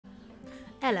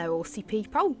Hello, horsey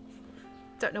people.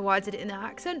 Don't know why I did it in that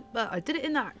accent, but I did it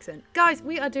in that accent. Guys,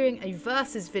 we are doing a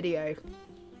versus video.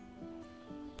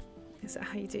 Is that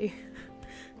how you do?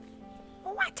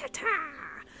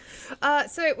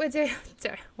 So we're doing...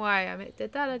 Why I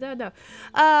did that, I don't know.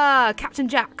 Captain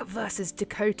Jack versus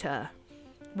Dakota.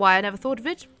 Why I never thought of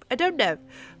it, I don't know.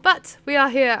 But we are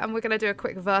here and we're going to do a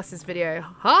quick versus video.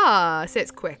 So it's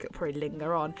quick, it'll probably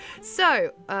linger on.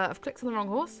 So, I've clicked on the wrong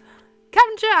horse.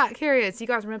 Captain Jack, here he is. You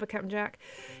guys remember Captain Jack?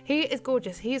 He is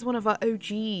gorgeous. He is one of our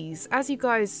OGs. As you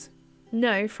guys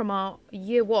know from our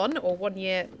year 1 or 1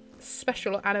 year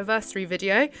special anniversary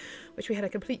video, which we had a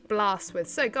complete blast with.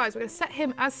 So guys, we're going to set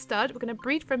him as stud. We're going to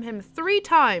breed from him 3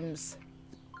 times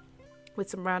with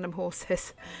some random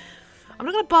horses. I'm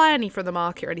not going to buy any from the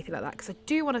market or anything like that because I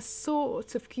do want to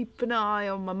sort of keep an eye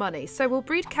on my money. So we'll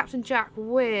breed Captain Jack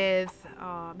with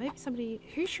maybe somebody.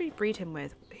 Who should we breed him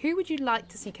with? Who would you like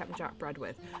to see Captain Jack bred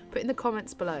with? Put in the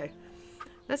comments below.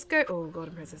 Let's go. Oh,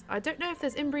 Golden Princess. I don't know if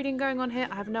there's inbreeding going on here.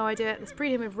 I have no idea. Let's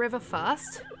breed him with River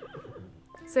first.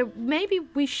 So maybe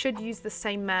we should use the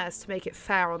same mares to make it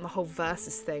fair on the whole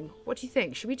versus thing. What do you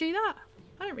think? Should we do that?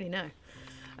 I don't really know.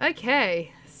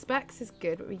 Okay. Specs is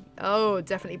good. But oh,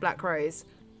 definitely Black Rose.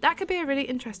 That could be a really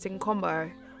interesting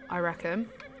combo, I reckon.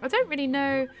 I don't really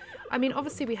know. I mean,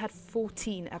 obviously we had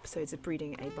 14 episodes of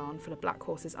breeding a barn full of black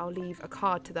horses. I'll leave a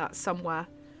card to that somewhere.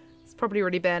 It's probably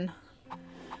already been.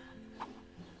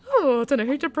 Oh, I don't know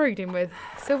who to breed him with.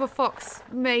 Silver Fox,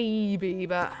 maybe,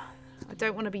 but I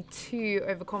don't want to be too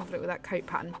overconfident with that coat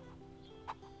pattern.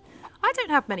 I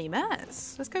don't have many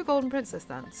mares. Let's go Golden Princess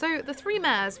then. So the 3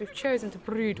 mares we've chosen to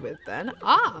breed with then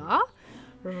are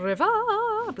River,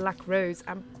 Black Rose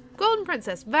and Golden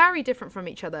Princess. Very different from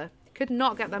each other. Could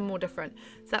not get them more different.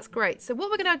 So that's great. So what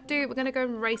we're going to do, we're going to go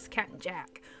and race Captain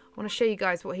Jack. I want to show you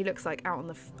guys what he looks like out on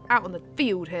the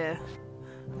field here.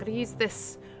 I'm going to use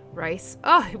this race.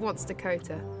 Oh, he wants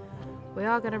Dakota. We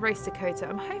are going to race Dakota.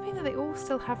 I'm hoping that they all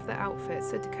still have their outfits.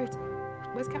 So Dakota,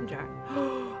 where's Captain Jack?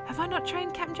 Have I not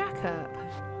trained Captain Jack up?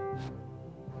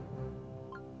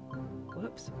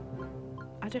 Whoops.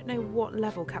 I don't know what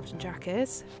level Captain Jack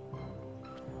is.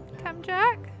 Captain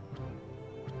Jack?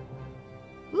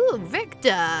 Ooh,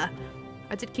 Victor.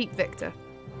 I did keep Victor.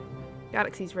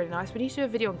 Galaxy's really nice. We need to do a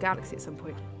video on Galaxy at some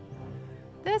point.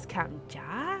 There's Captain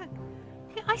Jack.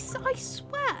 I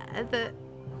swear that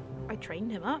I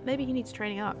trained him up. Maybe he needs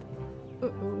training up.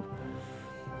 Uh-oh.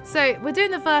 So we're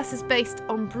doing the versus based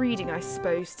on breeding, I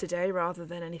suppose, today rather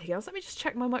than anything else. Let me just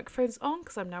check my microphone's on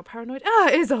because I'm now paranoid. Ah,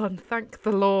 it is on. Thank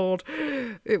the Lord.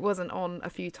 It wasn't on a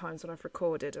few times when I've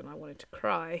recorded and I wanted to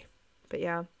cry. But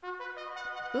yeah.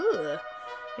 Ooh.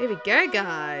 Here we go,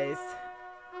 guys.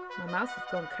 My mouse has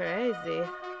gone crazy.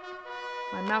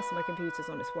 My mouse on my computer's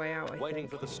on its way out, I Waiting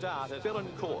think. for the start at Villain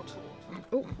Court.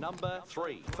 Oh. Number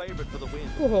 3, favourite for the win.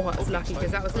 Oh, that's lucky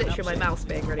because that was literally my mouse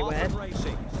being really weird.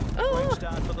 Oh.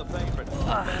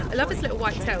 I love his little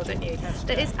white tail, don't you?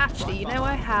 There is actually, you know,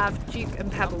 I have Duke and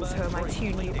Pebbles, who are my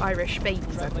 2 new Irish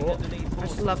babies I bought. I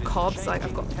just love cobs. Like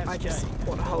I just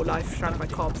want a whole life surrounded by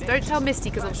cobs. Don't tell Misty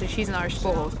because obviously she's an Irish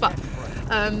sport horse, but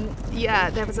yeah,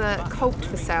 there was a colt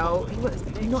for sale. He was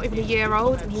not even a year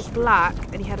old and he was black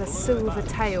and he had a silver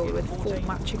tail with 4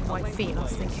 matching white feet. And I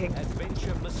was thinking,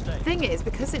 the thing is,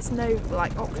 because it's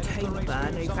like October,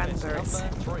 November, it's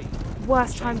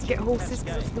worst time to get horses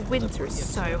because the winter is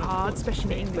so hard,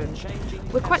 especially in England.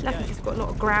 We're quite lucky because we've got a lot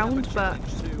of ground, but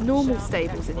normal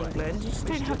stables in England, you just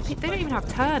don't have, they don't even have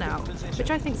turnout,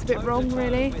 which I think is a bit wrong,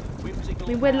 really. I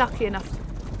mean, we're lucky enough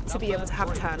to be able to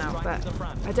have turnout, but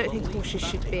I don't think horses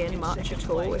should be in much at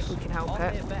all if we can help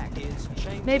it.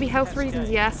 Maybe health reasons,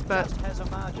 yes, but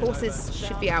horses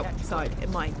should be outside,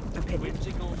 in my opinion.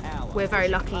 We're very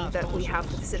lucky that we have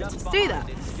the facilities to do that.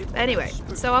 But anyway,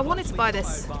 so I wanted to buy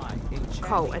this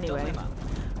colt anyway.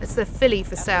 It's the filly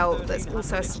for sale that's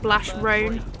also a splash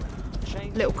roan.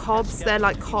 Little cobs, they're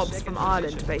like cobs from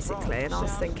Ireland basically, and I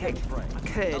was thinking I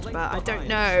could, but I don't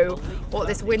know what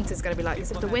this winter's going to be like,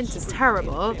 because if the winter's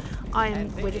terrible,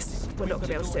 we're not going to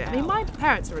be able to do it. I mean, my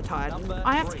parents are retired, and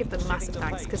I have to give them massive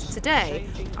thanks, because today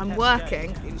I'm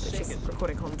working, which is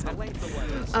recording content.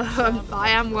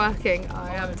 I am working,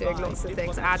 I am doing lots of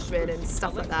things, admin and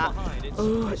stuff like that.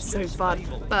 Oh, it's so fun.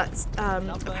 But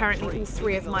apparently all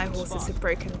 3 of my horses have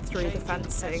broken through the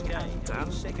fencing and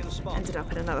ended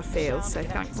up in another field. So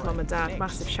thanks, Mum and Dad.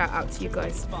 Massive shout out to you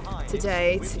guys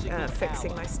today to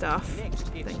fixing my stuff.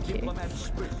 Thank you.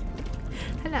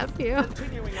 I love you.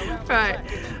 Right.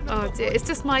 Oh dear. It's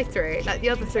just my 3. Like the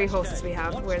other 3 horses we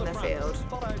have, we're in their field.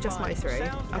 Just my 3,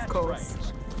 of course.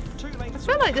 I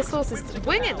feel like this horse is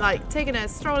winging, like taking a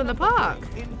stroll in the park.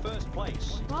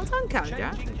 Well done, Captain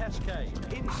Jack.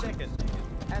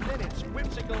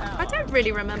 I don't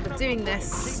really remember doing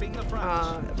this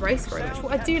race very much.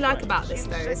 What I do like about this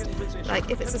though is,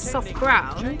 like, if it's a soft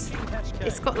ground,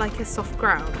 it's got like a soft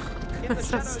ground. That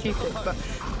sounds stupid, but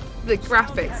the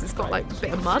graphics, it's got like a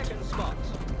bit of mud.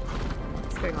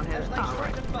 What's going on here? Oh,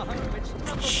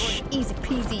 right. Shh, easy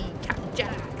peasy, Captain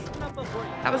Jack.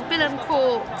 That was Bill and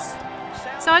Court.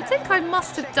 So I think I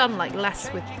must have done like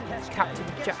less with Captain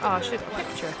Jack. Oh, I should have got a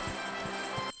picture.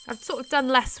 I've sort of done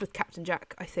less with Captain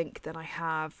Jack, I think, than I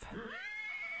have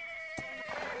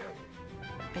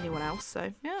anyone else.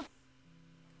 So yeah,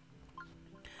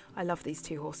 I love these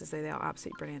two horses though. They are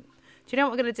absolutely brilliant. Do you know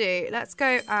what we're going to do? Let's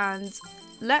go and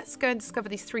discover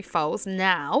these 3 foals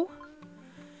now.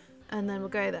 And then we'll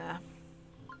go there.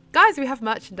 Guys, we have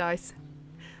merchandise.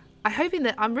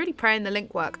 I'm really praying the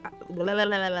link works.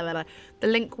 The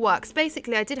link works.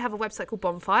 Basically, I did have a website called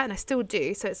Bonfire, and I still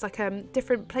do. So it's like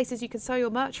different places you can sell your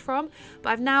merch from.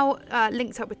 But I've now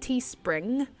linked up with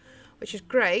Teespring, which is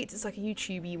great. It's like a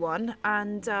YouTube-y one.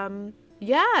 And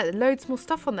yeah, loads more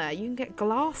stuff on there. You can get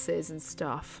glasses and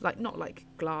stuff. Like, not like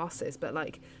glasses, but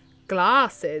like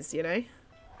glasses, you know?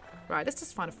 Right, let's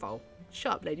just find a foal.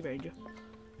 Shut up, Lady Ranger.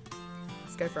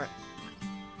 Let's go for it.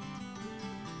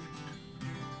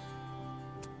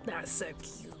 That's so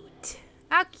cute.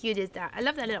 How cute is that? I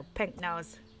love that little pink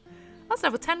nose. That's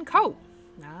level 10 colt.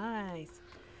 Nice.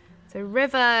 So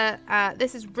River,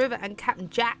 this is River and Captain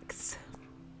Jack's.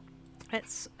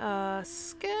 Let's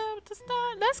skip to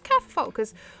start. Let's careful,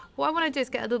 because what I want to do is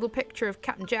get a little picture of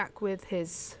Captain Jack with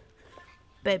his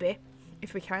baby,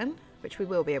 if we can, which we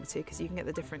will be able to, because you can get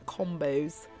the different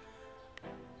combos.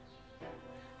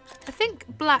 I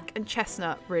think black and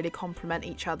chestnut really complement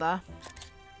each other.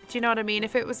 Do you know what I mean?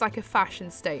 If it was like a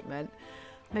fashion statement,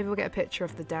 maybe we'll get a picture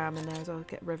of the dam in there as well.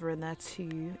 Get River in there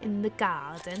too, in the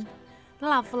garden.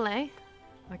 Lovely.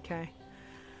 Okay.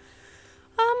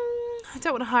 I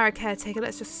don't want to hire a caretaker.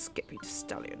 Let's just skip you to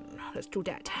Stallion. Let's do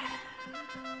that.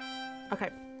 Okay.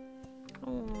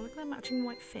 Oh, look at that matching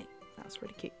white thing. That's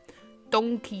really cute.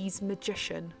 Donkey's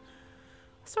Magician.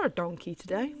 I saw a donkey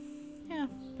today. Yeah,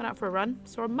 went out for a run.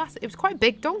 Saw a massive. It was quite a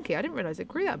big donkey. I didn't realise it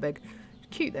grew that big. It's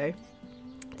cute though.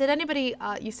 Did anybody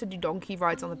used to do donkey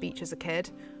rides on the beach as a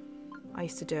kid? I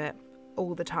used to do it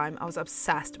all the time. I was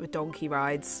obsessed with donkey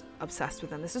rides. Obsessed with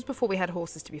them. This was before we had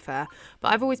horses, to be fair.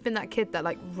 But I've always been that kid that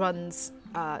like runs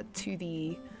to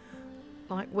the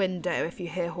like window if you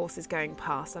hear horses going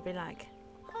past. I'd be like,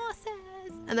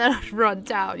 horses! And then I'd run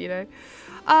down, you know.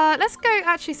 Let's go,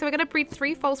 actually. So we're going to breed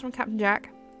 3 foals from Captain Jack.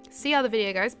 See how the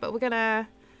video goes. But we're going to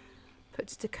put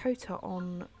Dakota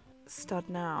on stud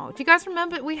now. Do you guys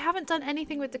remember? We haven't done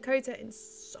anything with Dakota in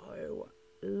so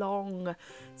long.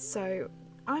 So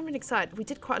I'm really excited. We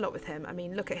did quite a lot with him. I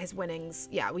mean, look at his winnings.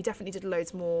 Yeah, we definitely did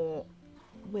loads more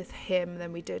with him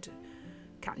than we did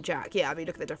Captain Jack. Yeah, I mean,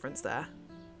 look at the difference there.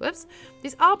 Whoops.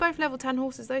 These are both level 10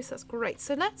 horses though, so that's great.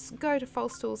 So let's go to foal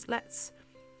stalls. Let's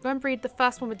go and breed the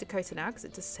first one with Dakota now, because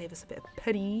it does save us a bit of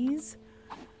pennies.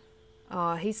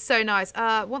 Oh, he's so nice.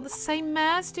 Want the same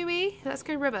mares, do we? Let's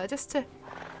go River, just to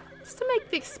make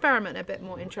the experiment a bit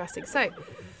more interesting. So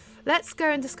let's go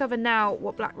and discover now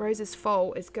what Black Rose's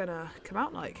foal is gonna come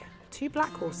out like. 2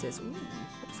 black horses. Ooh,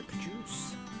 what does it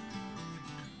produce?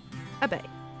 A bay.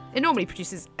 It normally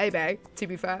produces a bay, to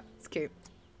be fair. It's cute.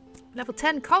 Level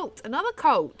 10 colt. Another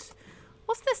colt.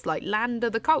 What's this like? Land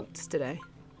of the Colts today.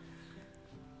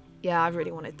 Yeah, I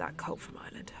really wanted that colt from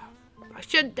Ireland. I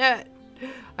shouldn't do it.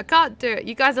 I can't do it.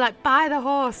 You guys are like, buy the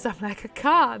horse. I'm like, I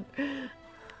can't.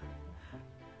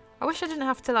 I wish I didn't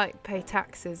have to like pay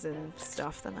taxes and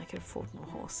stuff. Then I could afford more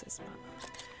horses. But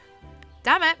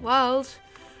damn it, world.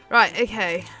 Right,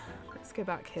 okay. Let's go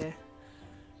back here.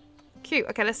 Cute.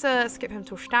 Okay, let's skip him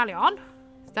to Stallion.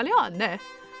 Stallion, no.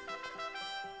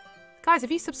 Guys,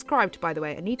 have you subscribed, by the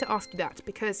way? I need to ask you that,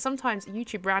 because sometimes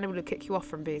YouTube randomly will kick you off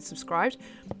from being subscribed.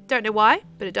 Don't know why,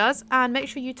 but it does. And make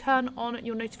sure you turn on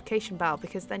your notification bell,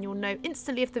 because then you'll know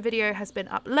instantly if the video has been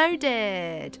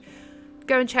uploaded.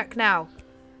 Go and check now.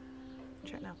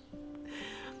 Check now.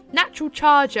 Natural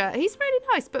Charger. He's really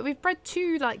nice, but we've bred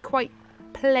 2 like quite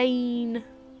plain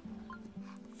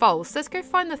foals. So let's go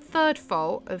find the 3rd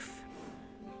foal of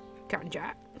Captain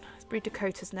Jack. Let's breed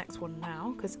Dakota's next one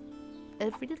now, because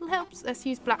every little helps. Let's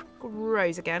use Black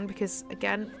Rose again, because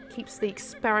again keeps the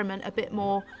experiment a bit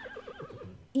more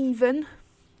even.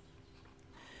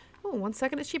 Oh, 1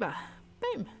 second, it's Sheba.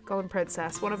 Boom. Golden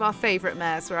Princess. One of our favourite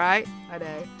mares, right? I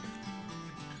know.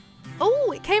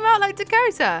 Oh, it came out like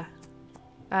Dakota.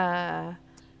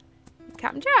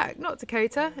 Captain Jack, not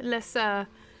Dakota. Unless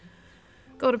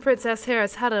Golden Princess here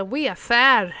has had a wee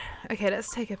affair. Okay, let's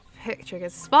take a picture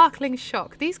again. Sparkling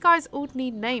Shock. These guys all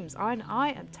need names. I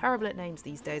am terrible at names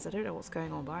these days. I don't know what's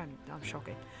going on, but I'm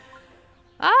shocking.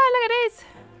 Ah, look at these.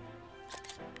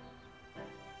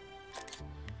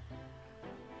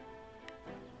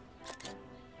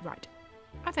 Right.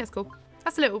 I think that's cool.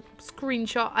 That's a little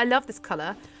screenshot. I love this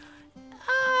colour.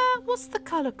 What's the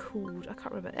colour called? I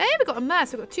can't remember. Hey, we've got a mare.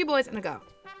 So we've got 2 boys and a girl.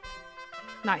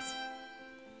 Nice.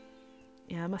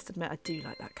 Yeah, I must admit I do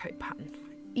like that coat pattern.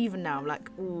 Even now I'm like,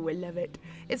 oh, I love it.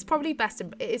 It's probably best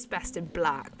in, it is best in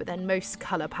black, but then most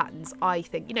colour patterns, I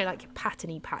think, you know, like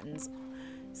patterny patterns.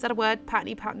 Is that a word?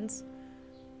 Patterny patterns?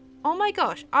 Oh my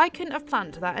gosh, I couldn't have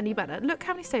planned that any better. Look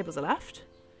how many stables are left.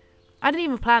 I didn't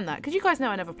even plan that, because you guys know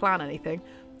I never plan anything.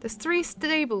 There's 3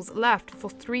 stables left for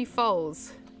 3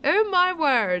 foals. Oh my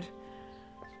word.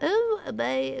 Oh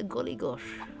my golly gosh.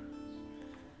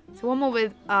 So one more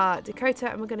with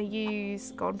Dakota, and we're going to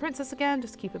use Golden Princess again,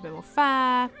 just to keep it a bit more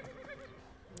fair.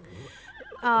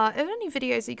 Are there any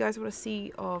videos that you guys want to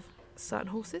see of certain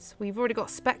horses? We've already got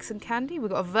Specs and Candy.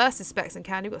 We've got a versus Specs and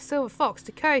Candy. We've got Silver Fox,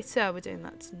 Dakota. We're doing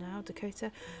that now,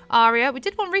 Dakota. Aria. We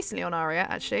did one recently on Aria,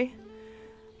 actually.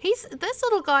 This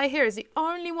little guy here is the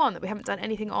only one that we haven't done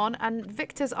anything on, and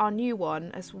Victor's our new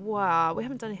one as well. We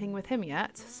haven't done anything with him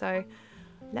yet, so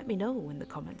let me know in the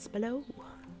comments below.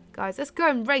 Guys, let's go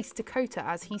and race Dakota,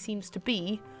 as he seems to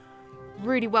be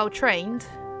really well trained,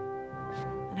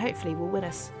 and hopefully will win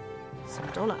us some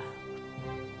dollar.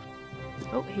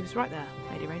 Oh, he was right there,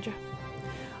 Lady Ranger.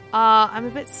 I'm a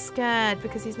bit scared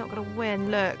because he's not going to win.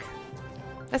 Look,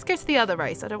 let's go to the other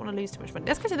race. I don't want to lose too much money.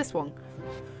 Let's go to this one.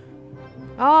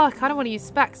 Oh, I kind of want to use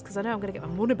Specs because I know I'm going to get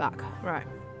my money back. Right.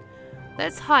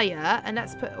 Let's hire and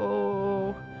let's put...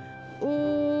 Oh.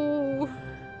 Oh.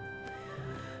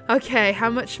 Okay, how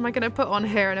much am I going to put on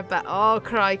here in a bet? Oh,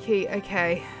 crikey.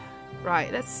 Okay.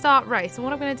 Right, let's start race. And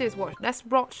what I'm going to do is watch. Let's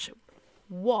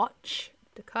watch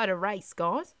Dakota race,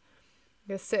 guys. I'm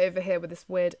going to sit over here with this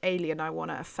weird alien I won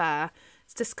at a fair.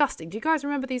 It's disgusting. Do you guys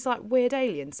remember these like weird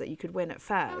aliens that you could win at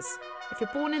fairs? If you're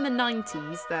born in the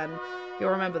 90s, then you'll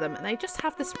remember them. And they just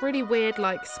have this really weird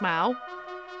like smell.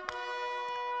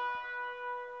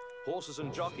 Horses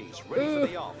and jockeys ready for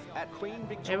the off at Queen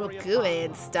Victoria. They're all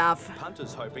good stuff.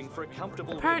 Hunters hoping for a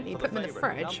comfortable Apparently you put them in the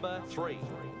fridge.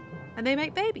 And they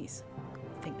make babies.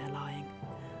 I think they're lying.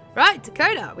 Right,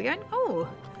 Dakota, we're going. Oh,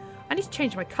 I need to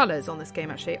change my colours on this game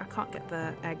actually. I can't get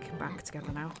the egg back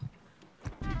together now.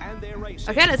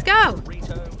 Okay, let's go.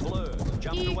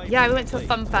 Yeah, we went to a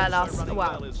fun fair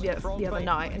the other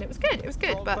night, and it was good. It was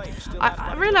good, but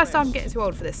I realised I'm getting too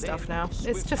old for this stuff now.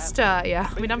 It's just,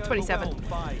 yeah. I mean, I'm 27.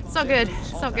 It's not good.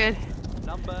 It's not good.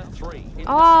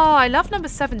 Oh, I love number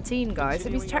 17, guys.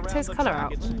 Have you checked his colour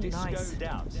out? Nice.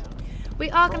 We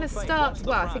are going to start,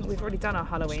 well, I think we've already done our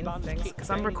Halloween things,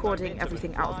 because I'm recording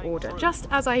everything out of order. Just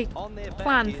as I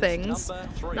plan things,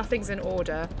 nothing's in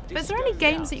order. But is there any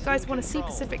games that you guys want to see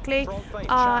specifically?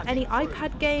 Any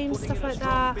iPad games, stuff like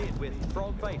that?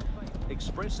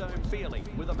 Express own feeling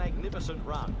with a magnificent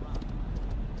run.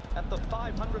 At the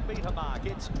 500-metre mark,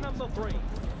 it's number 3.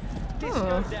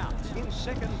 Disco Doubt in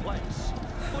second place.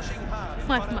 Pushing hard.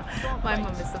 My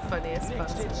mum is the funniest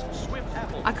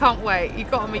person. I can't wait. You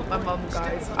got to meet my mum,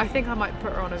 guys. I think I might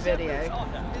put her on a video.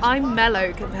 I'm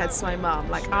mellow compared to my mum.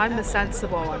 Like, I'm the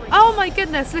sensible one. Oh my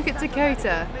goodness, look at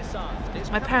Dakota.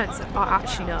 My parents are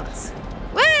actually nuts.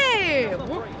 Way!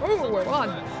 Oh, we're on.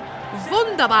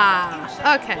 Wunderbar.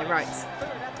 Okay, right.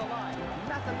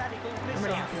 I'm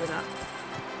really happy with that.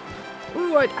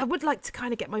 Ooh, I would like to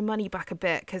kind of get my money back a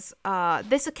bit, because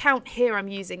this account here I'm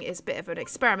using is a bit of an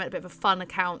experiment, a bit of a fun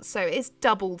account, so it's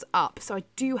doubled up. So I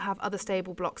do have other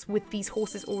stable blocks with these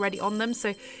horses already on them,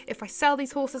 so if I sell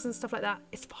these horses and stuff like that,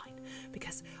 it's fine,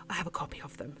 because I have a copy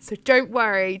of them. So don't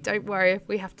worry if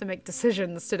we have to make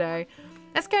decisions today.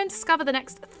 Let's go and discover the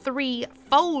next 3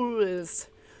 foals.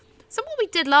 So what we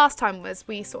did last time was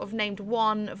we sort of named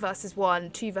 1 versus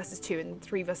 1, 2 versus 2, and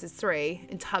 3 versus 3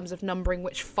 in terms of numbering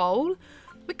which foal.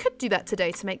 We could do that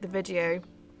today to make the video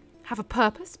have a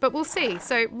purpose, but we'll see.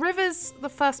 So River's the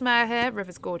first mare here.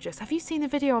 River's gorgeous. Have you seen the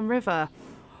video on River?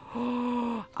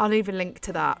 Oh, I'll leave a link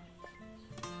to that.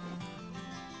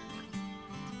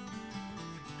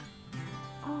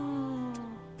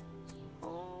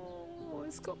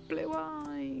 It's got blue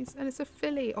eyes and it's a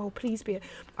filly. Oh, please be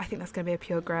I think that's going to be a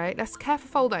pure grey. Let's careful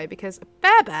foal though, because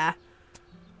Bear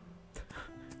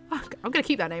I'm going to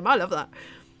keep that name. I love that.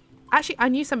 Actually, I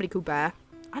knew somebody called Bear.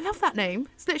 I love that name.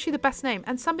 It's literally the best name.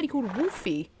 And somebody called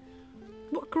Wolfie.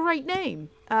 What a great name.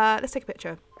 Let's take a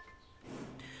picture.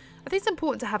 I think it's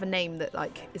important to have a name that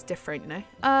like is different, you know.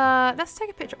 Let's take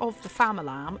a picture of the family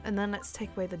lamb, and then let's take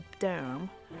away the dome.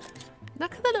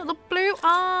 Look at the little blue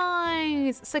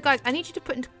eyes. So guys, I need you to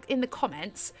put in the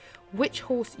comments which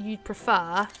horse you'd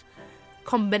prefer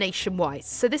combination wise.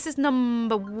 So this is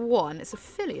number 1. It's a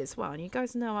filly as well, and you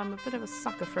guys know I'm a bit of a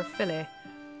sucker for a filly.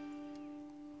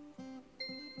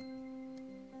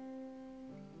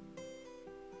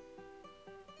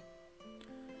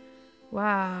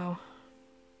 Wow.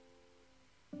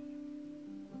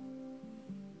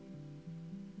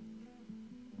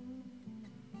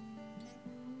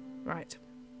 Right.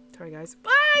 Sorry, guys.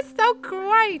 Ah, it's so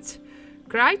great.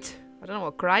 Great? I don't know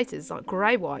what great is. It's like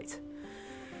grey-white.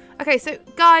 Okay, so,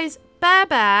 guys,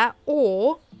 bear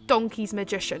or Donkey's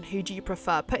Magician? Who do you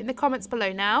prefer? Put in the comments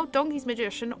below now. Donkey's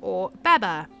Magician or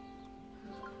bear.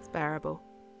 It's bearable.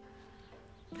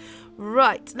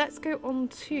 Right, let's go on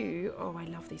to... Oh, I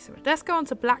love these so much. Let's go on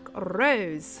to Black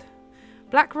Rose.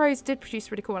 Black Rose did produce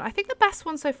a really cool one. I think the best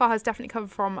one so far has definitely come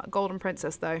from Golden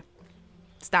Princess, though.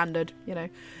 Standard, you know.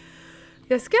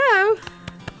 Let's go.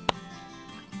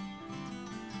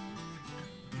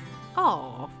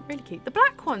 Oh, really cute. The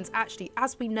black ones, actually,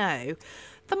 as we know,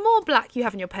 the more black you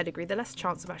have in your pedigree, the less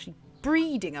chance of actually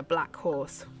breeding a black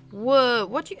horse. Whoa,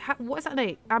 what is that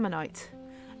name? Ammonite.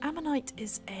 Ammonite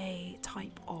is a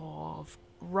type of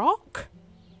rock?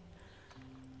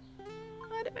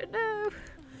 I don't know.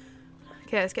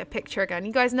 Okay, let's get a picture again.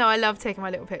 You guys know I love taking my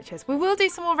little pictures. We will do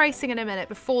some more racing in a minute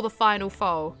before the final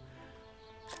foal.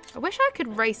 I wish I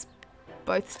could race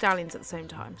both stallions at the same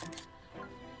time.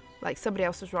 Like somebody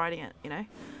else was riding it, you know.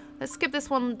 Let's skip this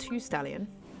one to Stallion.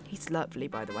 He's lovely,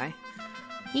 by the way.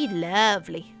 He's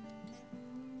lovely.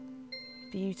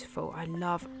 Beautiful. I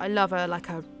love a like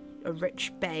a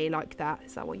rich bay like that.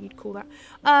 Is that what you'd call that?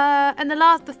 And the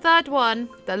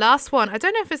last one. I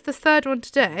don't know if it's the third one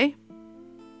today.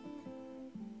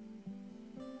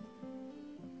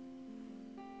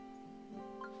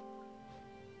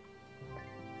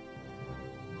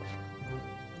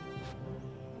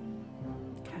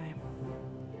 Okay.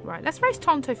 Right, let's race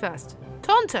Tonto first.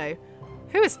 Tonto?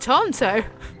 Who is Tonto?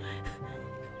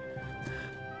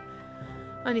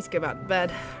 I need to go back to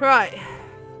bed. Right.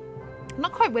 I'm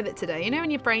not quite with it today. You know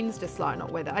when your brain's just like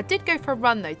not with it. I did go for a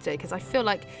run though today because I feel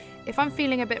like if I'm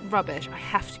feeling a bit rubbish, I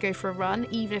have to go for a run,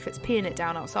 even if it's peeing it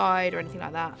down outside or anything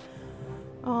like that.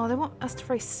 Oh, they want us to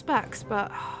race specs, but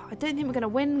I don't think we're going to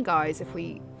win, guys, if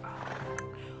we...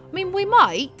 I mean, we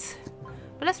might,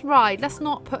 but let's ride. Let's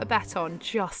not put a bet on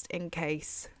just in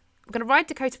case. We're going to ride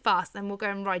Dakota fast, then we'll go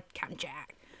and ride Captain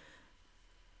Jack.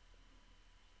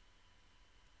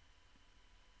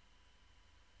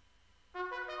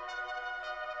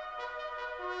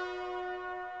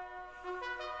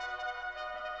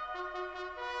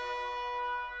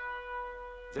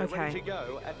 They're ready to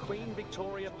go at Queen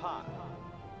Victoria Park.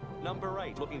 Number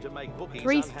 8 looking to make bookies.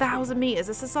 3,000 meters.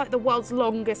 This is like the world's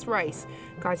longest race.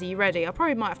 Guys, are you ready? I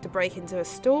probably might have to break into a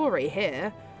story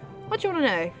here. What do you want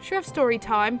to know? Should we have story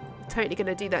time? Totally going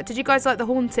to do that. Did you guys like the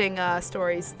haunting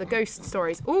stories, the ghost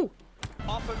stories? Ooh.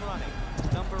 Off and running.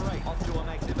 Number 8 off to a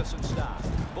magnificent start.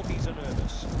 Bookies are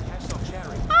nervous.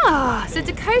 Ah, so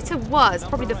Dakota was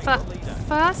probably the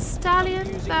first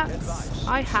stallion that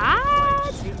I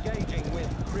had.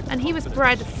 And he was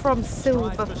bred from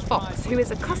Silver Fox, who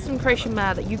is a custom creation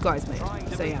mare that you guys made.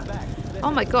 So yeah.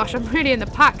 Oh my gosh, I'm really in the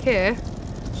pack here.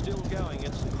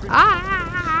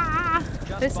 Ah,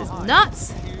 this is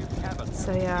nuts.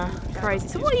 So yeah, crazy.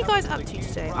 So what are you guys up to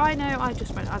today? I know I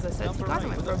just went, as I said to you guys, I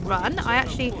went for a run. I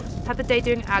actually had the day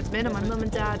doing admin, and my mum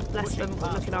and dad, bless them, were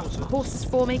looking after my horses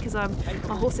for me because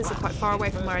my horses are quite far away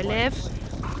from where I live,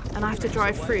 and I have to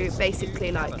drive through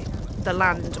basically like the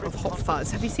land of Hot Fuzz.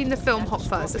 Have you seen the film Hot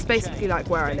Fuzz? It's basically like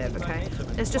where I live, okay?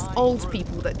 It's just old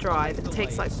people that drive. It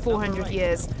takes like 400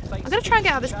 years. I'm going to try and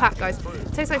get out of this pack, guys.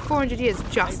 It takes like 400 years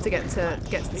just to get to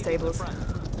the stables.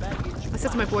 I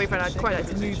said to my boyfriend I'd quite like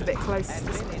to move a bit closer to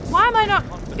the stables. Why am I not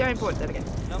going forward? There we go.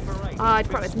 I'd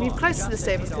quite like to move closer to the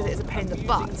stables because it is a pain in the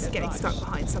butt getting stuck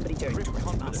behind somebody doing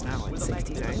 20 miles an hour in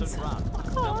 60 zones.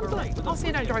 Oh, but also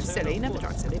you don't drive silly. Never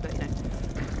drive silly, but you know.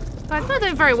 Guys, not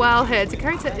doing very well here.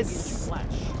 Dakota is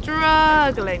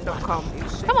struggling.com.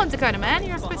 Come on, Dakota, man.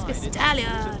 You're supposed to be a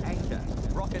stallion.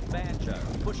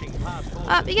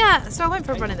 But yeah, so I went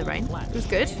for a run in the rain. It was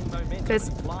good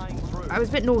because I was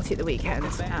a bit naughty at the weekend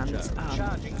and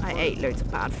I ate loads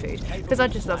of bad food because I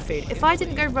just love food. If I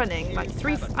didn't go running like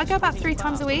I go about 3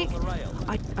 times a week,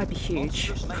 I'd be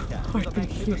huge. I'd be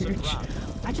huge.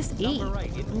 I just eat.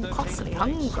 I'm constantly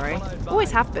hungry.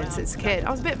 Always have been since a kid.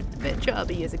 I was a bit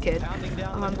chubby as a kid,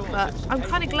 but I'm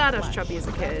kind of glad I was chubby as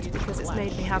a kid because it's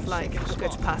made me have like a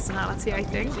good personality, I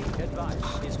think.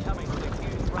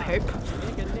 I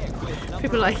hope.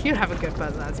 People are like, you have a good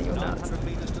personality, you're nuts.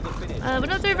 We're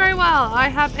not doing very well. I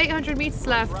have 800 meters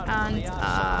left, and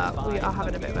we are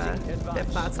having a bit of a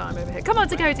bad time over here. Come on,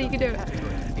 Dakota, you can do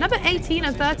it. Number 18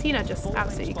 and 13 are just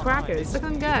absolutely crackers. Look at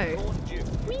them go.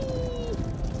 Whee!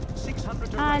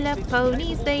 I love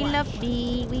ponies, they love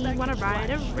me. We want to ride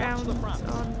around on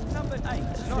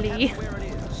a flea.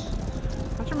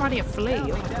 Imagine riding a flea.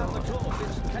 Oh my god.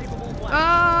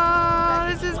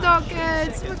 Oh, this is not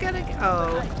good. We're gonna.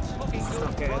 Oh, this is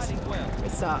not good. We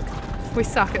suck. We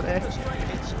suck at this.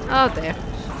 Oh dear.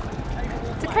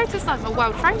 Dakota's like a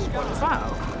well-trained one as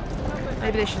well.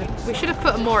 Maybe we should have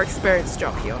put a more experienced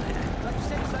jockey on here.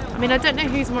 I mean, I don't know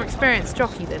who's more experienced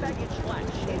jockey than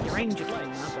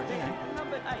LadyRangerGamer, but you know,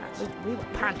 we were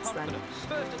Pants then.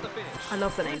 I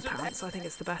love the name Pants. I think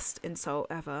it's the best insult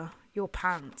ever. Your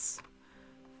pants.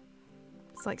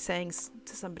 It's like saying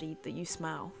to somebody that you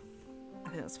smell. I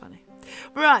think that's funny.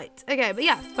 Right, okay, but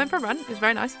yeah, went for a run. It was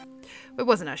very nice. It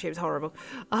wasn't actually, it was horrible.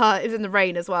 It was in the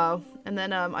rain as well. And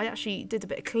then I actually did a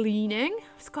bit of cleaning.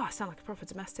 God, I sound like a proper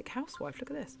domestic housewife.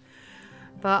 Look at this.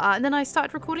 But and then I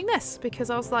started recording this because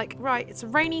I was like, right, it's a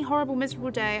rainy, horrible,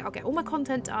 miserable day. I'll get all my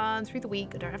content done through the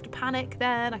week. I don't have to panic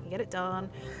then. I can get it done.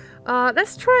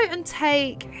 Let's try and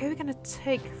take... Who are we going to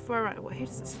take for... Who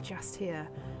does it suggest here?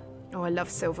 Oh, I love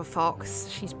Silver Fox.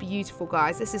 She's beautiful,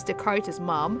 guys. This is Dakota's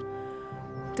mum.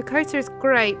 Dakota is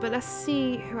great, but let's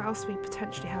see who else we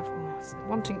potentially have. Oh,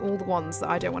 wanting all the ones that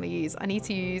I don't want to use. I need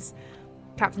to use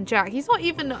Captain Jack. He's not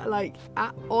even like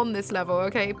on this level.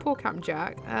 Okay, poor Captain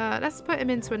Jack. Let's put him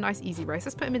into a nice easy race.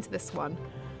 Let's put him into this one.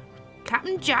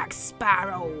 Captain Jack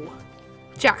Sparrow.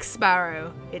 Jack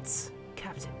Sparrow. It's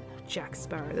Captain Jack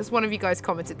Sparrow. There's one of you guys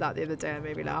commented that the other day and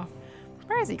made me laugh.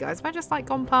 Where is he, guys? Have I just like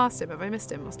gone past him? Have I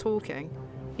missed him? I was talking.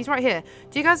 He's right here.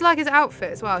 Do you guys like his outfit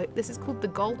as well? This is called the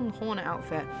Golden Hornet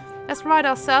outfit. Let's ride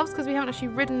ourselves because we haven't actually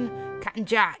ridden Captain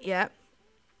Jack yet.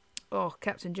 Oh,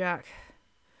 Captain Jack.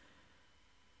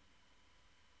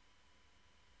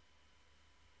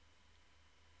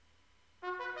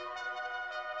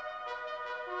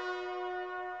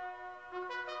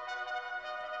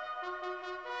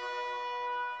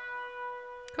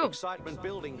 Cool. Excitement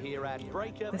building here at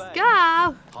Dracoe Veils. Let's go.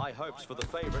 High hopes for the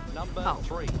favourite number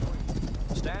 3.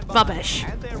 Rubbish.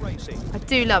 I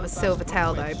do love a silver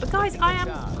tail though, but guys, I'm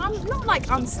not like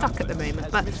unstuck at the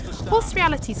moment, but Horse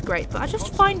Reality's great, but I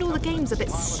just find all the games a bit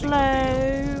slow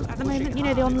at the moment, you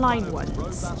know, the online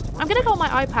ones. I'm gonna go on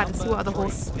my iPad and see what other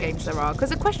horse games there are,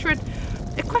 because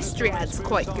Equestrian's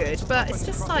quite good, but it's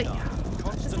just like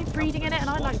there's no breeding in it, and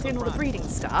I like doing all the breeding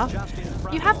stuff.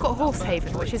 You have got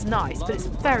Horsehaven, which is nice, but it's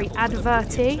very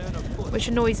adverty, which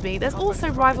annoys me. There's also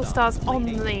Rivalstars on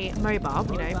the mobile,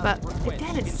 you know, but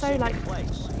again, it's so like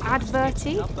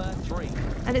adverty,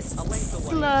 and it's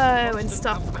slow and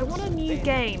stuff. I want a new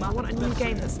game. I want a new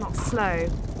game that's not slow.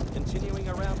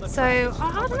 So,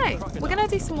 I don't know. We're going to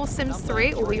do some more Sims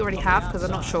 3, or we already have, because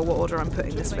I'm not sure what order I'm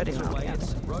putting this video out in.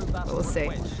 But we'll see.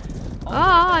 Oh,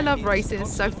 I love racing.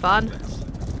 It's so fun.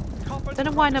 Don't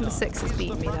know why number 6 has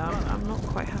beaten me though. I'm not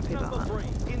quite happy about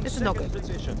that. This is not good.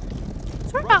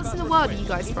 So whereabouts in the world are you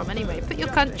guys from anyway? Put your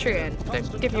country in.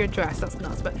 Don't give your address, that's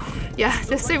nuts. But yeah,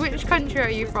 just say which country are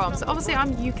you from. So obviously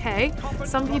I'm UK.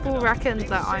 Some people reckon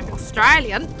that I'm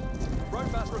Australian.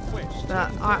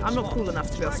 But I'm not cool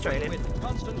enough to be Australian.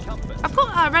 I've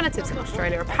got relatives in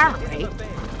Australia apparently.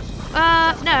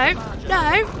 No.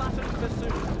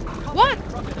 What?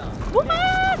 What?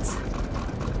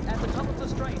 At the top of the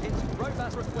straight, it's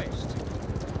Roba's request.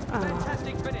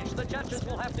 Fantastic finish. The judges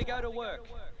will have to go to work.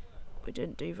 We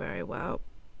didn't do very well.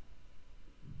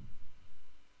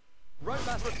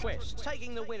 Roba's request,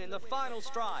 taking the win in the final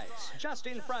strides, just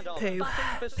in front of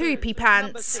Poopy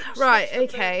pants. Right,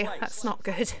 okay, that's not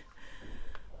good.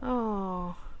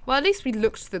 Oh, well, at least we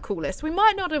looked the coolest. We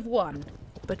might not have won,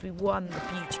 but we won the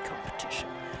beauty competition.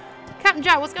 Captain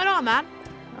Jack, what's going on, man?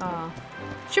 Oh.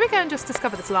 Should we go and just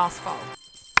discover this last foal?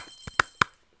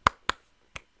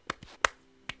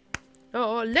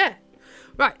 Oh, le.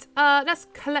 Right, let's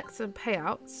collect some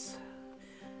payouts.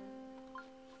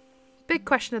 Big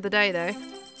question of the day, though.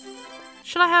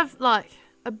 Should I have, like,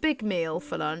 a big meal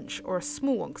for lunch or a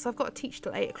small one? Because I've got to teach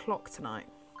till 8 o'clock tonight.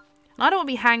 And I don't want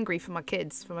to be hangry for my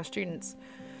kids, for my students.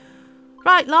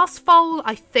 Right, last foal,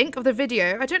 I think, of the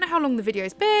video. I don't know how long the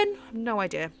video's been. I have no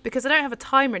idea. Because I don't have a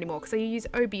timer anymore, because I use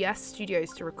OBS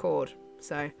Studios to record.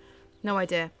 So, no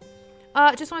idea.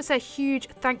 Just want to say a huge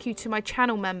thank you to my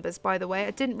channel members, by the way.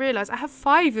 I didn't realise. I have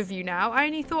 5 of you now. I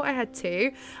only thought I had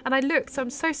 2. And I looked, so I'm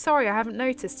so sorry I haven't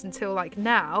noticed until like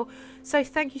now. So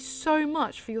thank you so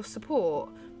much for your support.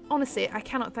 Honestly, I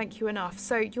cannot thank you enough.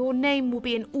 So your name will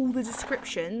be in all the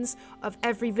descriptions of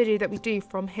every video that we do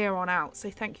from here on out. So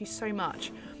thank you so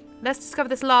much. Let's discover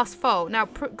this last foal. Now,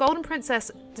 Golden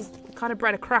Princess just kind of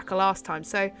bred a cracker last time.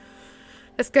 So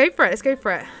let's go for it. Let's go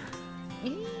for it.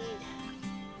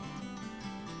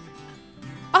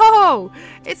 Oh,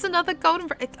 it's another golden...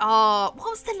 Oh, what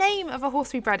was the name of a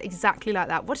horse we bred exactly like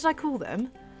that? What did I call them?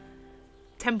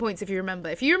 10 points if you remember.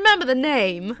 If you remember the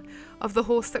name of the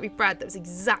horse that we bred that was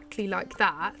exactly like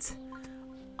that,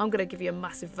 I'm going to give you a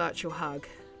massive virtual hug.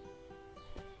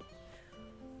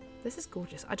 This is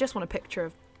gorgeous. I just want a picture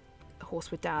of a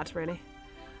horse with Dad, really.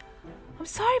 I'm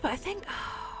sorry, but I think...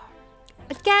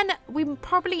 Again, we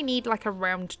probably need like a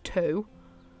round 2.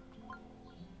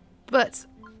 But...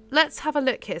 let's have a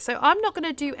look here. So I'm not going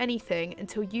to do anything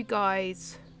until you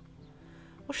guys...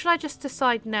 Or should I just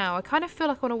decide now? I kind of feel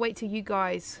like I want to wait till you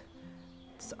guys...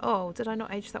 Oh, did I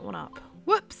not age that one up?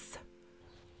 Whoops.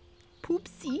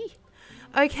 Poopsie.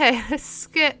 Okay, let's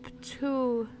skip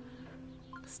to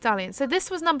Stallion. So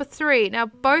this was number 3. Now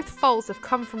both foals have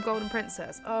come from Golden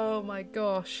Princess. Oh my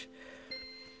gosh.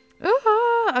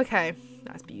 Okay.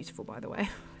 That's beautiful, by the way.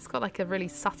 It's got like a really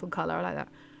subtle colour. I like that.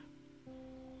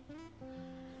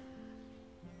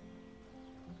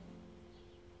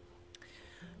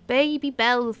 Baby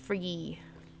Belfry.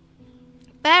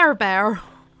 Bear.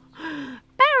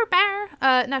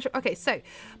 Natural. Okay, so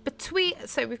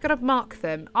we've got to mark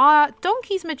them.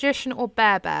 Donkey's Magician or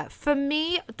Bear. For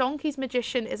me, Donkey's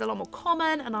Magician is a lot more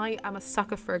common, and I am a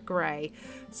sucker for a grey.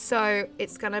 So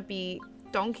it's gonna be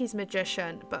Donkey's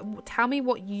Magician. But tell me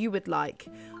what you would like.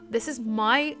 This is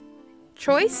my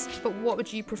choice, but what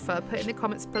would you prefer? Put in the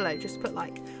comments below. Just put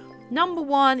like number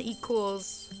 1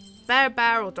 equals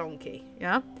Bear or Donkey.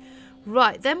 Yeah.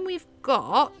 Right, then we've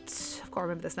got... I've got to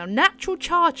remember this now. Natural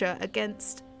Charger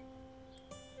against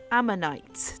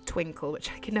Ammonite Twinkle,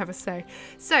 which I can never say.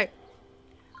 So,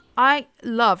 I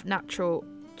love Natural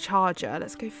Charger.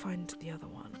 Let's go find the other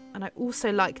one. And I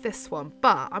also like this one.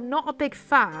 But I'm not a big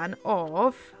fan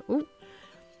of... Ooh.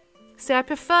 See, I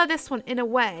prefer this one in a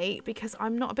way because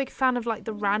I'm not a big fan of like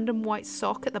the random white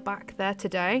sock at the back there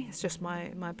today. It's just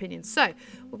my opinion. So,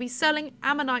 we'll be selling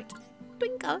Ammonite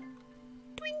Twinkle.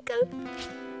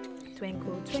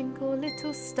 Twinkle, twinkle,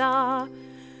 little star. Can't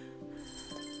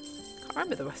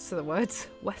remember the rest of the words.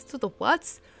 West of the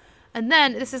woods. And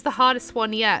then this is the hardest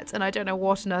one yet, and I don't know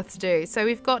what on earth to do. So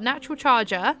we've got Natural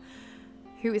Charger,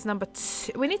 who is number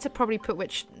 2. We need to probably put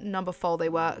which number foal they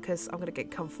were, because I'm going to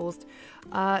get confused.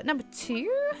 Number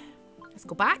 2. Let's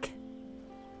go back.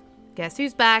 Guess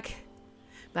who's back?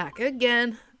 Back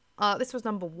again. This was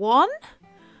number 1.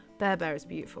 Bear is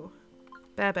beautiful.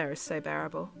 Bear is so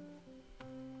bearable.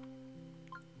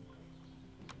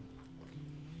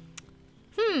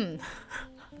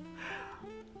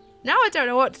 Now I don't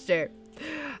know what to do.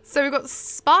 So we've got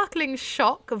Sparkling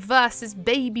Shock versus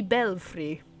Baby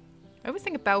Belfry. I always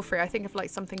think of Belfry. I think of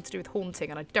like something to do with haunting,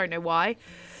 and I don't know why.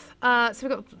 So we've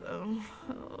got... I don't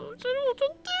know what to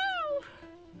do.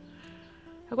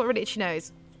 I've got a really itchy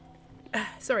nose.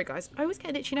 Sorry, guys. I always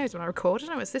get an itchy nose when I record. I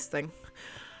don't know what's this thing.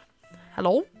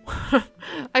 Hello?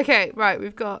 Okay, right,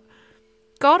 we've got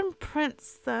Golden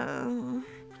Princess.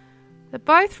 They're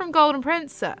both from Golden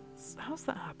Princess. How's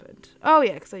that happened? Oh,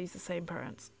 yeah, because I use the same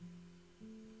parents.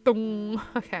 Boom.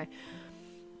 Okay.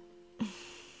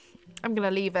 I'm going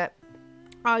to leave it.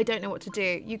 I don't know what to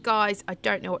do. You guys, I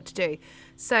don't know what to do.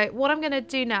 So what I'm going to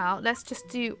do now, let's just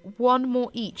do one more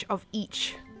each of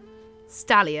each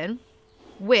stallion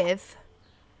with...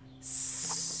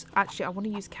 Actually, I want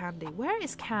to use Candy. Where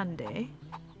is Candy?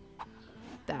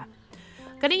 There.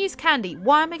 I'm going to use Candy.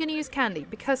 Why am I going to use Candy?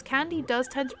 Because Candy does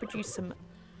tend to produce some,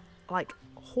 like,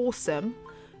 horsome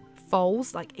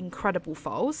foals, like incredible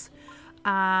foals.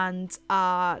 And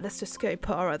let's just go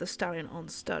put our other stallion on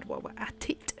stud while we're at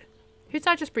it. Who did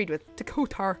I just breed with?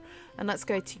 Dakota. And let's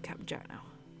go to Captain Jack now.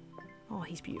 Oh,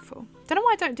 he's beautiful. Don't know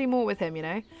why I don't do more with him, you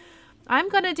know. I'm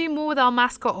going to do more with our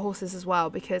mascot horses as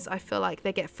well, because I feel like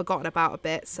they get forgotten about a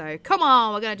bit. So, come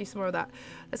on, we're going to do some more of that.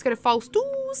 Let's go to Foals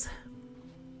Stools.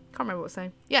 Can't remember what I was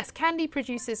saying. Yes, Candy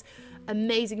produces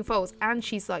amazing foals, and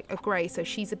she's like a grey, so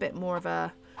she's a bit more of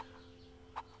a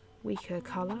weaker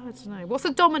colour. I don't know. What's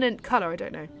a dominant colour? I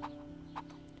don't know.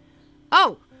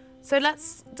 Oh, so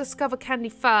let's discover Candy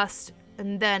first,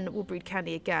 and then we'll breed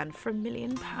Candy again for £1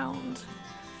 million.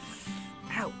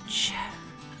 Ouch.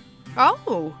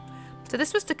 Oh. So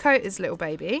this was Dakota's little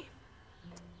baby.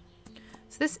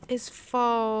 So this is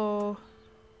for...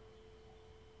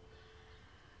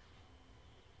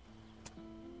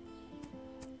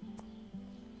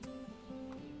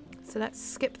 So let's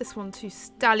skip this one to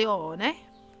Stallion, eh?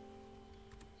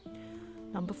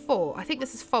 Number 4. I think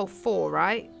this is foal 4,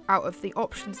 right? Out of the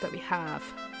options that we have.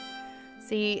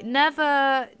 See,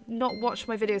 never not watch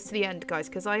my videos to the end, guys,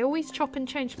 because I always chop and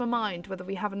change my mind whether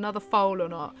we have another foal or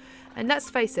not. And let's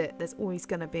face it, there's always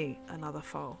going to be another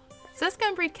foal. So let's go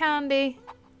and breed Candy.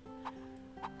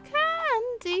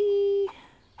 Candy.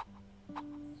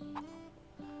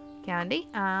 Candy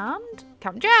and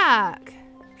Captain Jack.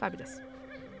 Fabulous.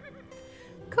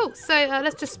 Cool, so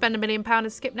let's just spend £1 million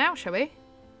and skip now, shall we?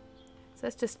 So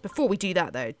let's just, before we do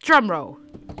that though, drum roll.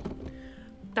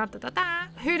 Da, da, da, da.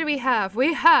 Who do we have?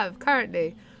 We have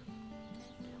currently,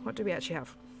 what do we actually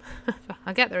have?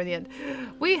 I'll get there in the end.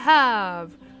 We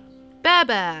have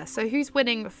Bear. So who's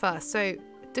winning first? So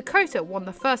Dakota won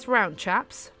the first round,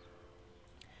 chaps.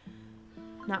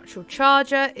 Natural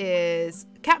Charger is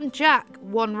Captain Jack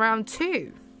won round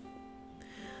 2.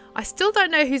 I still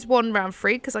don't know who's won round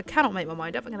 3 because I cannot make my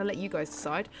mind up. I'm going to let you guys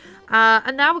decide.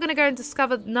 And now we're going to go and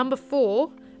discover number 4.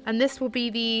 And this will be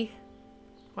the...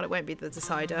 Well, it won't be the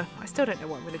decider. I still don't know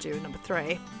what I'm going to do in number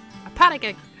 3. I'm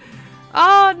panicking.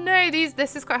 Oh, no.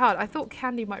 This is quite hard. I thought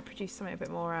Candy might produce something a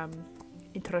bit more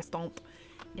interesting.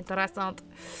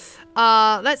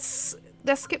 Let's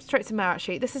skip straight to Mare,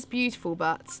 actually. This is beautiful,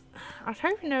 but I was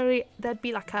hoping there'd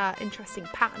be like a interesting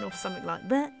pattern or something like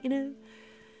that, you know.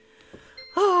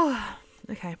 Oh,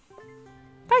 okay.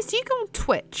 Guys, do you go on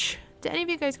Twitch? Do any of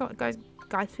you guys go on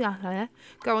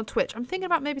Twitch? I'm thinking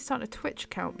about maybe starting a Twitch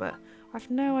account, but I have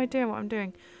no idea what I'm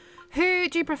doing. Who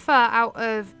do you prefer out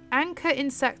of Anchor,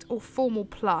 Insect, or Formal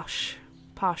Push?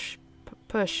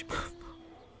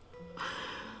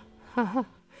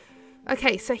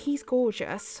 Okay, so he's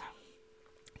gorgeous.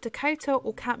 Dakota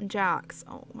or Captain Jack's?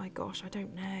 Oh my gosh, I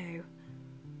don't know.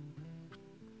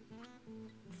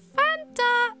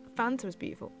 Fanta was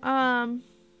beautiful. I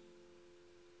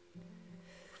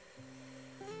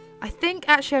think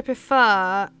actually I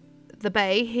prefer the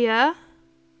bay here.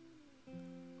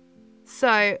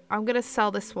 So I'm gonna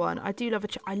sell this one. I do love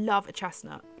I love a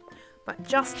chestnut, but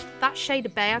just that shade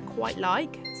of bay I quite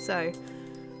like. So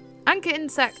Anchor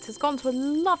Insect has gone to a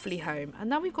lovely home, and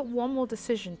now we've got one more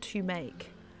decision to make.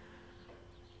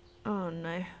 Oh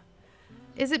no.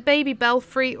 Is it Baby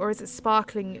Belfry or is it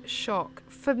Sparkling Shock?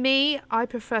 For me, I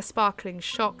prefer Sparkling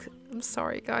Shock. I'm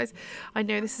sorry, guys. I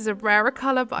know this is a rarer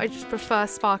colour, but I just prefer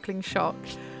Sparkling Shock.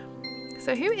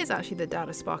 So who is actually the dad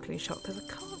of Sparkling Shock? Because I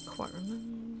can't quite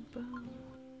remember.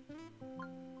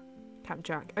 Captain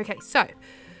Jack. Okay, so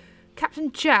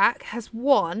Captain Jack has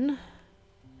won.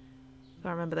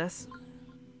 I remember this.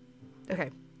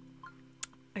 Okay.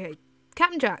 Okay,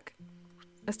 Captain Jack.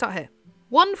 Let's start here.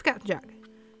 1 for Captain Jack.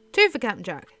 2 for Captain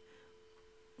Jack.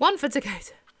 1 for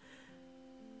Dakota.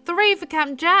 3 for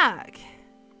Captain Jack.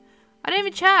 I didn't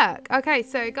even check. Okay,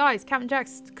 so guys, Captain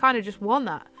Jack's kind of just won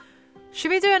that. Should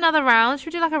we do another round? Should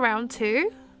we do like a round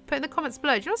 2? Put in the comments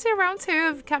below. Do you want to see a round 2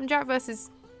 of Captain Jack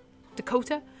versus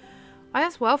Dakota? Oh,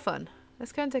 that's well fun.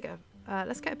 Let's go and take a...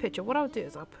 let's get a picture. What I'll do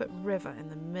is I'll put River in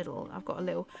the middle. I've got a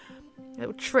little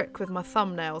trick with my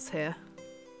thumbnails here.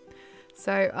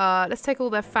 So let's take all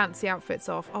their fancy outfits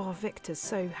off. Oh, Victor's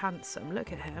so handsome.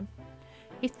 Look at him.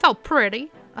 He's so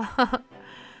pretty.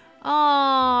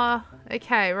 Oh,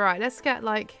 okay, right. Let's get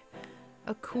like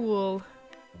a cool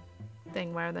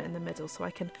thing where they're in the middle so I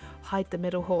can hide the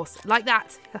middle horse. Like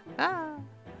that.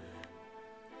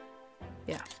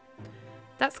 Yeah.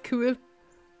 That's cool.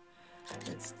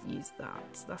 Let's use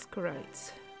that. That's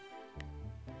great.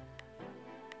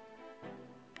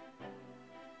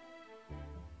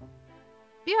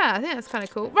 Yeah, I think that's kind of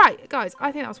cool. Right, guys,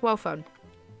 I think that was well fun.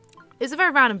 It's a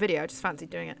very random video. I just fancied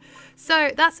doing it.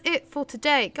 So that's it for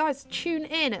today. Guys, tune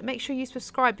in. Make sure you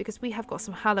subscribe because we have got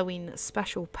some Halloween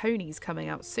special ponies coming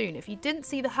out soon. If you didn't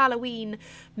see the Halloween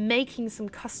making some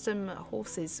custom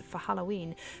horses for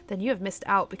Halloween, then you have missed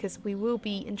out because we will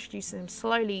be introducing them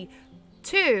slowly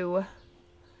to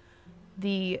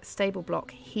the stable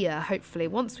block here, hopefully,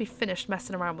 once we've finished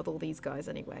messing around with all these guys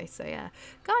anyway. So yeah,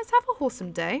 guys, have a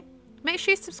awesome day. Make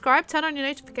sure you subscribe, turn on your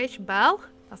notification bell.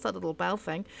 That's that little bell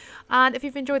thing. And if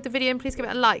you've enjoyed the video, please give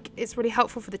it a like. It's really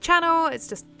helpful for the channel. It's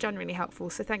just genuinely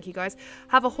helpful. So thank you, guys.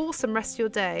 Have a wholesome rest of your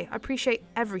day. I appreciate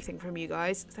everything from you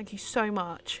guys. Thank you so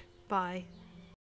much. Bye.